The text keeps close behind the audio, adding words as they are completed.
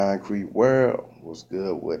Concrete World was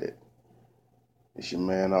good with it. It's your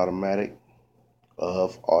man Automatic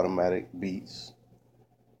of Automatic Beats,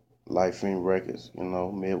 Life in Records,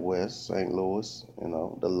 Midwest, St. Louis,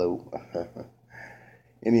 the loop.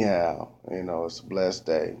 Anyhow, it's a blessed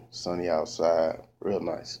day, sunny outside, real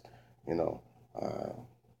nice. You know, uh,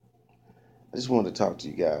 I just wanted to talk to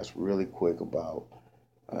you guys really quick about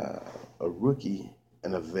uh, a rookie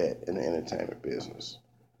and a vet in the entertainment business.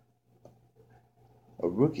 A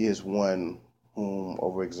rookie is one whom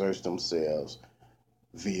overexerts themselves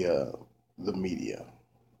via the media.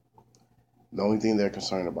 The only thing they're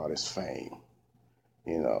concerned about is fame.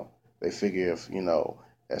 You know, they figure if,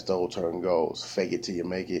 as the old term goes, fake it till you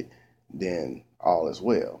make it, then all is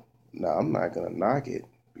well. Now, I'm not going to knock it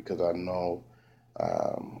because I know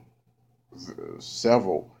um,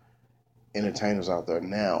 several entertainers out there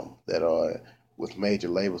now that are with major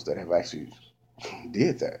labels that have actually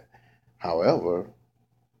did that. However,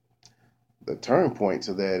 the turn point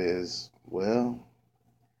to that is, well,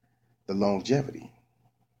 the longevity.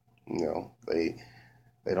 They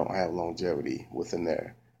don't have longevity within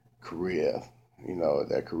their career.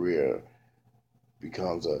 Their career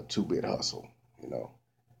becomes a two-bit hustle. You know,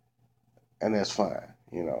 and that's fine.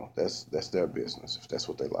 That's their business if that's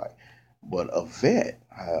what they like. But a vet,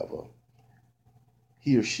 however,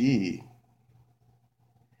 he or she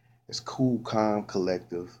is cool, calm,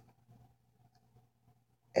 collective,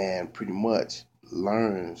 and pretty much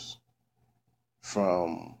learns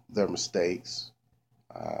from their mistakes.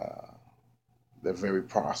 Uh, they're very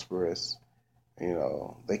prosperous.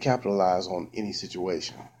 They capitalize on any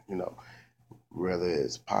situation. You know, whether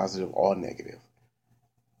it's positive or negative.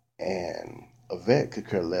 And a vet could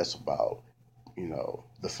care less about,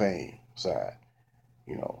 the fame side.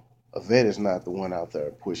 A vet is not the one out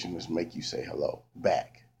there pushing this make you say hello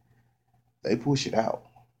back. They push it out.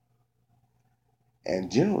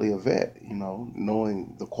 And generally a vet,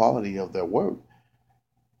 knowing the quality of their work,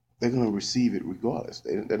 they're going to receive it regardless.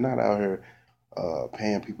 They're not out here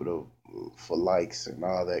paying people for likes and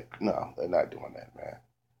all that. No, they're not doing that, man.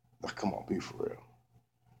 Like, come on, be for real.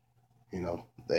 They